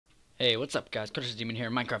Hey, what's up guys? crodosthedemon here,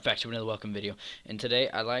 Minecraft back to another welcome video. And today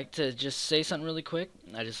I'd like to just say something really quick.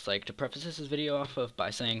 I just like to preface this video off of by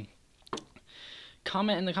saying,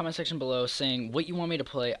 comment in the comment section below saying what you want me to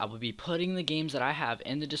play. I will be putting the games that I have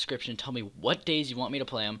in the description. Tell me what days you want me to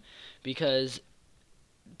play them, because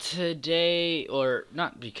today, or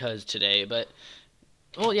not because today, but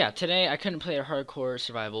well, yeah, today I couldn't play a hardcore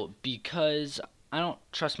survival because I don't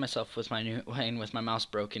trust myself with my new lane with my mouse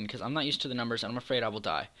broken, because I'm not used to the numbers and I'm afraid I will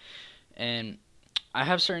die. And I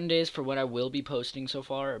have certain days for what I will be posting so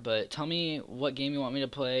far, but tell me what game you want me to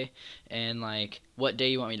play and like what day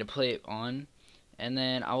you want me to play it on, and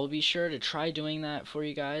then I will be sure to try doing that for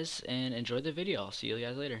you guys. And enjoy the video. I'll see you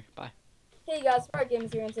guys later. Bye. Hey guys, Park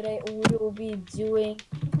Games here, and today we will be doing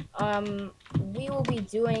random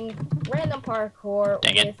parkour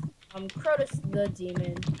Dang it. with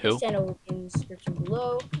crodosthedemon. Who? His channel will be in the description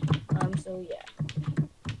below. So yeah.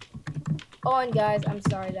 Oh, and guys, I'm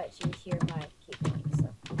sorry that you hear my keyboard. So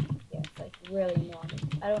yeah, it's like really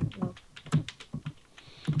annoying. I don't know.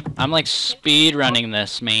 I'm like speed running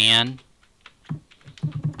this, man.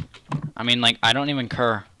 I mean, like, I don't even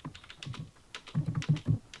care.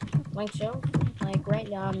 Like show? Like right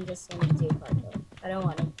now I'm just gonna do parkour. I don't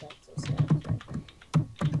want to practice that right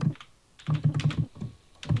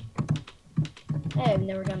now. Hey, I've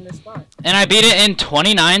never done this part. And I beat it in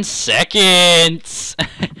 29 seconds.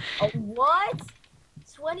 Oh, what?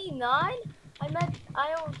 29? I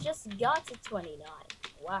just got to 29.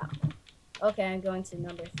 Wow. Okay, I'm going to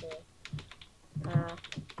number 3.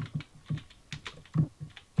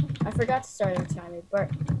 I forgot to start a timer,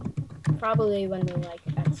 but probably when we're like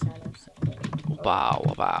X time or something. Wow,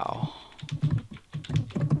 wow.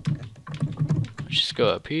 Let's just go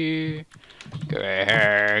up here. Go right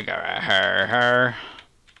here, go right here.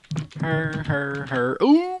 Her.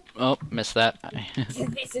 Ooh! Oh, missed that.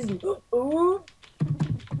 This is ooh.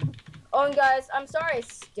 Oh, and guys, I'm sorry I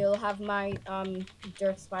still have my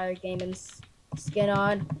Dirt Spire Gaming skin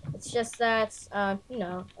on. It's just that you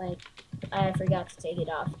know, like I forgot to take it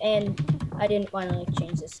off, and I didn't want to like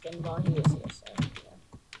change the skin while he was here, so yeah.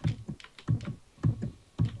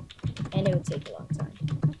 And it would take a long time.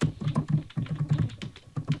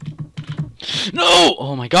 No!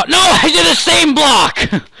 Oh my god, no! I did the same block!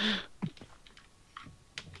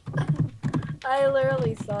 I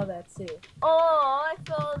literally saw that too. Oh, I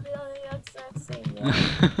fell the exact same one.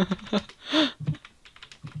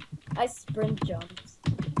 I sprint jumped.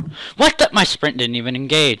 What the? My sprint didn't even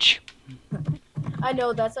engage. I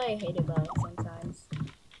know, that's what I hate about it sometimes.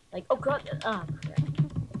 Like, oh god, crap.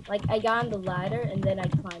 Like, I got on the ladder, and then I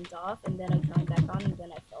climbed off, and then I climbed back on, and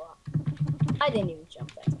then I fell off. I didn't even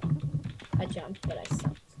jump that time. I jumped, but I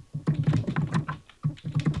sucked.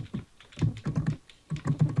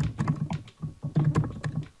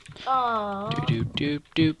 Aww. Doop doop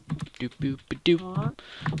doop doop doop doop Aww.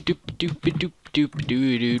 doop doop doop doop doop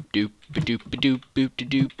doop doop doop doop doop doop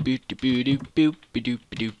doop doop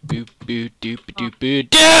doop doop doop doop doop doop.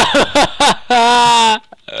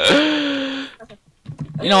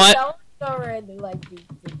 You know what? That was already like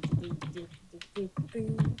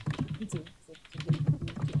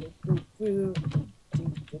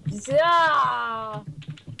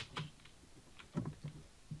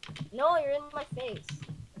No, you're in my face.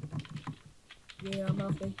 Get on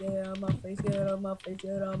my face, get on my face, get on my face,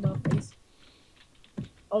 get on my face.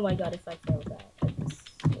 Oh my god, if I fail that, I'd be so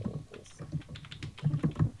pissed.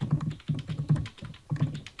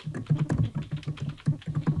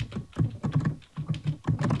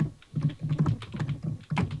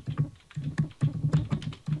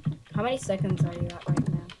 How many seconds are you at right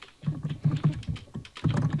now?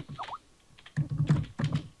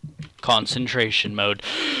 Concentration mode.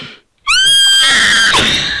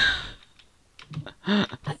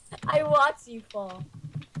 I watched you fall.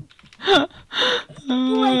 I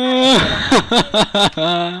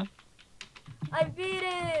beat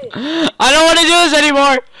it! I don't want to do this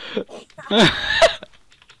anymore.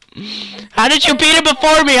 How did you beat it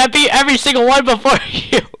before me? I beat every single one before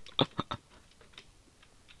you.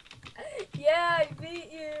 Yeah, I beat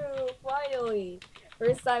you! Finally!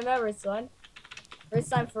 First time ever, son. First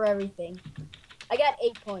time for everything. I got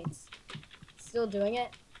 8 points. Still doing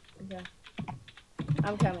it? Okay.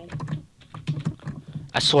 I'm coming.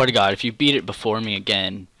 I swear to God, if you beat it before me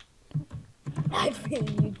again, I think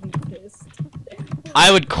you'd be pissed.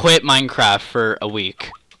 I would quit Minecraft for a week.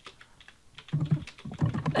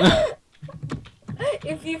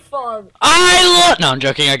 If you fall. No, I'm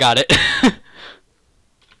joking. I got it.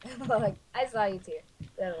 Look, I saw you too.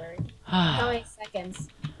 Don't worry. How many seconds?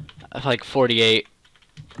 Like 48.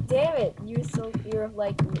 Damn it! You're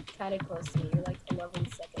like kind of close to me. You're like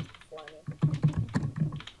 11 seconds before me.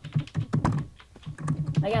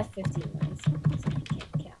 I got 15 minutes. So you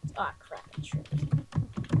can't count. Oh crap! I tripped.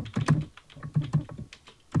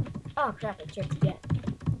 Oh crap! I tripped again.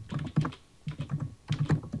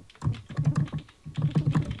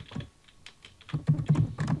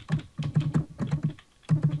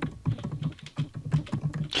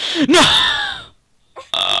 No!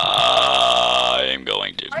 I'm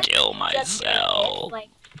going to kill myself. Like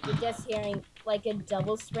you're just hearing like a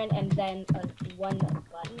double sprint and then a one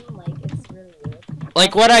button. Like it's really weird.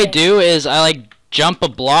 Like what I do is I like jump a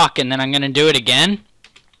block and then I'm gonna do it again.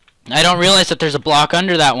 I don't realize that there's a block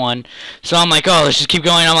under that one, so I'm like, oh, let's just keep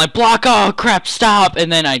going. I'm like, block, oh crap, stop,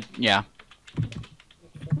 and then yeah.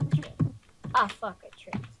 Ah, fuck, I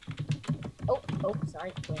tripped. Oh,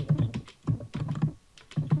 sorry.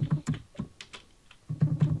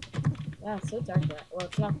 Wow, it's so dark there. Well,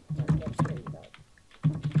 it's not dark, but it's pretty dark.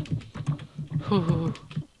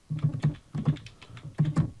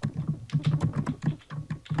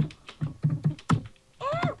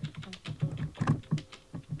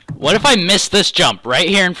 What if I miss this jump right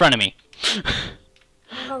here in front of me?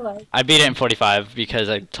 Oh, I beat it in 45 because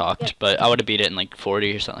I talked, but I would have beat it in like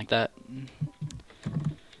 40 or something like that.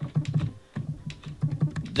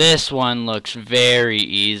 This one looks very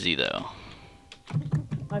easy though.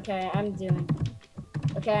 okay,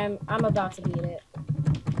 Okay, I'm about to beat it.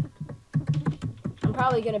 I'm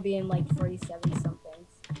probably gonna be in like 47 something.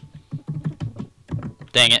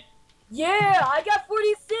 Dang it. Yeah, I got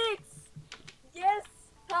 46! Yes!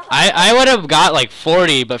 I would have got like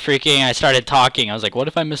 40, but freaking I started talking. I was like, what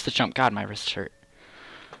if I missed the jump? God, my wrists hurt.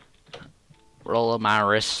 Roll my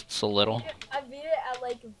wrists a little. I beat it at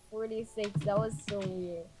like 46. That was so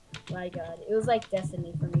weird. My god. It was like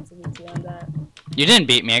destiny for me to beat you on that. You didn't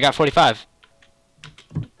beat me. I got 45.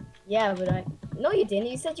 Yeah, but no, you didn't.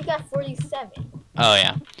 You said you got 47. Oh,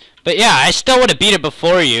 yeah. But yeah, I still would have beat it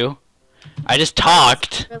before you. I just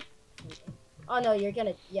talked. Oh no, you're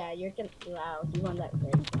gonna. Wow, you won that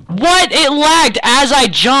race. What? It lagged as I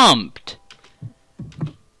jumped.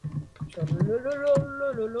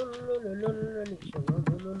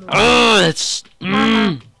 Oh, that's.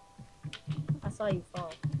 I saw you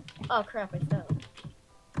fall. Oh crap! I fell.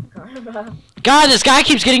 God, this guy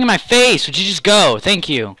keeps getting in my face. Would you just go? Thank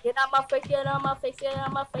you. Get out my face! Get out my face! Get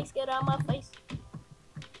out my face! Get out my face!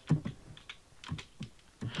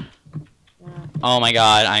 Oh my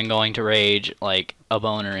god, I'm going to rage like a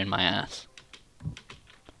boner in my ass.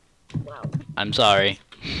 Wow. I'm sorry.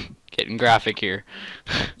 Getting graphic here.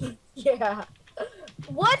 Yeah.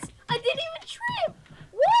 What? I didn't even trip!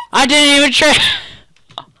 What? I didn't even trip!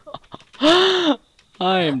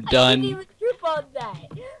 I am done. I didn't even trip on that.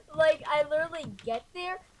 Like, I literally get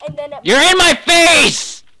there, and then... You're in my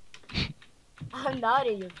face! I'm not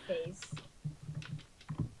in your face.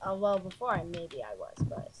 Well, before maybe I was,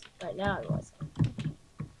 but right now I wasn't.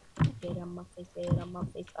 Get on my face, get on my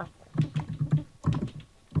face. Oh.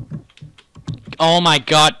 Oh my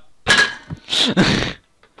god.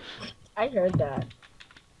 I heard that.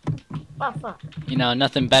 Oh, fuck. You know,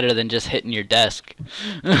 nothing better than just hitting your desk.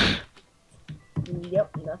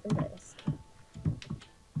 Yep, nothing better.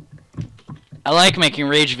 I like making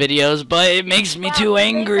rage videos, but it makes me too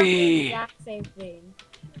angry. Exact same thing.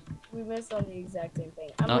 We missed on the exact same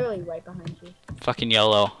thing. I'm really right behind you. Fucking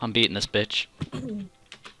YOLO. I'm beating this bitch.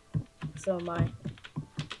 So am I.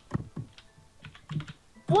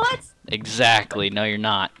 What? Exactly. No, you're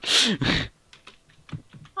not.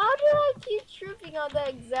 How do I keep tripping on that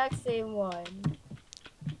exact same one?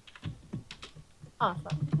 Oh,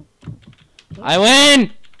 fuck. I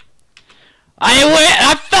win! I win!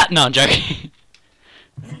 I felt. No, I'm joking.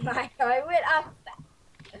 I win.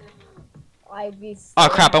 I'd be so Oh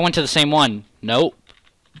crap! I went to the same one. Nope.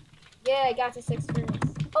 Yeah, I got to 6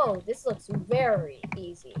 turns. Oh, this looks very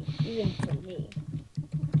easy, even for me.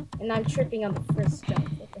 And I'm tripping on the first jump.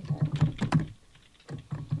 What the heck?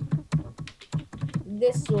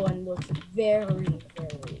 This one looks very,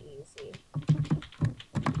 very easy.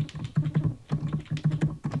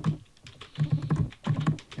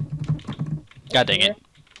 God dang it.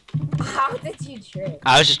 How did you trip?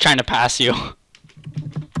 I was just trying to pass you.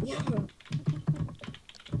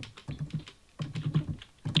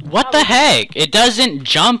 What the heck? It doesn't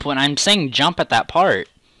jump when I'm saying jump at that part.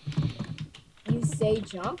 You say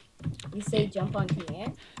jump? You say jump on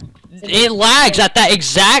command? So it lags at that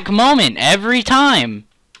exact moment every time.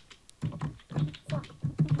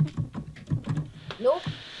 Nope.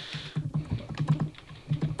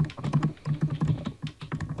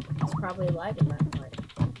 It's probably lagging that part.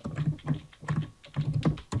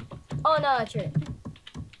 Oh no, I tripped.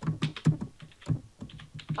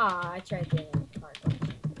 Ah, I tried doing it.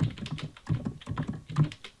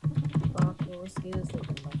 Parkour skin is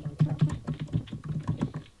looking like on top.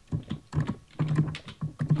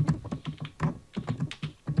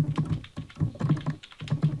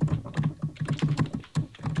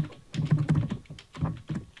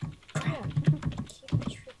 Crap. Keep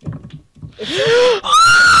tripping.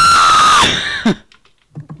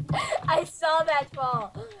 I saw that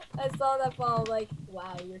fall. I'm like,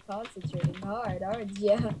 wow, you're concentrating hard, aren't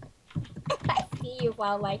you? I see you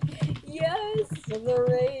fall like, yes, the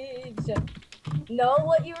rage. Know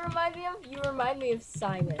what you remind me of? You remind me of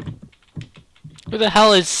Simon. Who the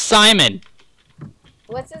hell is Simon?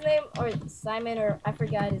 What's his name? Or Simon, or I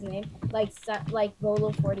forgot his name. Like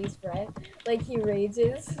Rolo 40's friend. Like, he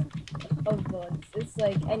rages a bunch. It's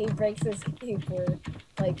like, and he breaks his keyboard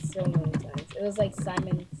like so many times. It was like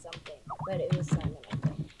Simon something, but it was Simon, I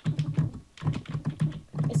think.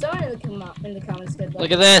 If someone in the comments could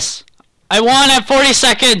look at this. I won at 40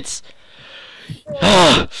 seconds.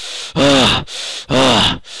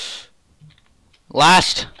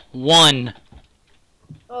 Last one.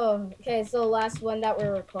 Oh, okay, so last one that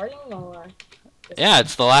we're recording, or? Yeah,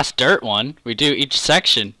 it's the last dirt one. We do each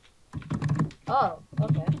section. Oh,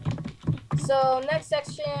 okay. So next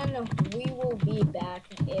section, we will be back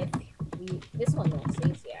if we. This one looks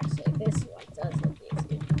easy, actually. This one does look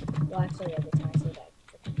easy. Well, actually, every time I say that,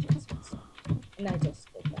 and I just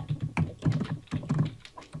did that again.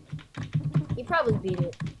 He probably beat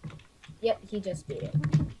it. Yep, he just beat it.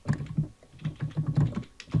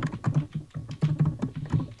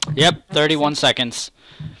 Yep, 31 seconds.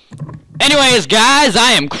 Anyways, guys,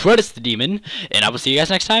 I am crodosthedemon, and I will see you guys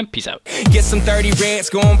next time. Peace out. Get some 30 rats,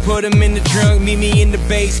 go and put them in the trunk. Meet me in the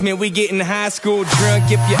basement, we getting high school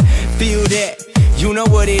drunk. If you feel that, you know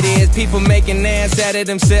what it is. People making ass out of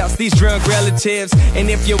themselves, these drunk relatives. And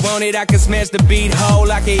if you want it, I can smash the beat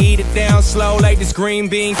whole. I can eat it down slow like this green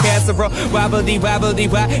bean casserole. Wobbledy wobbledy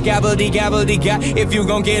wop, gobbledy gobbledy got. If you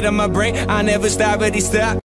gon' get on my brain, I never stop, but stop.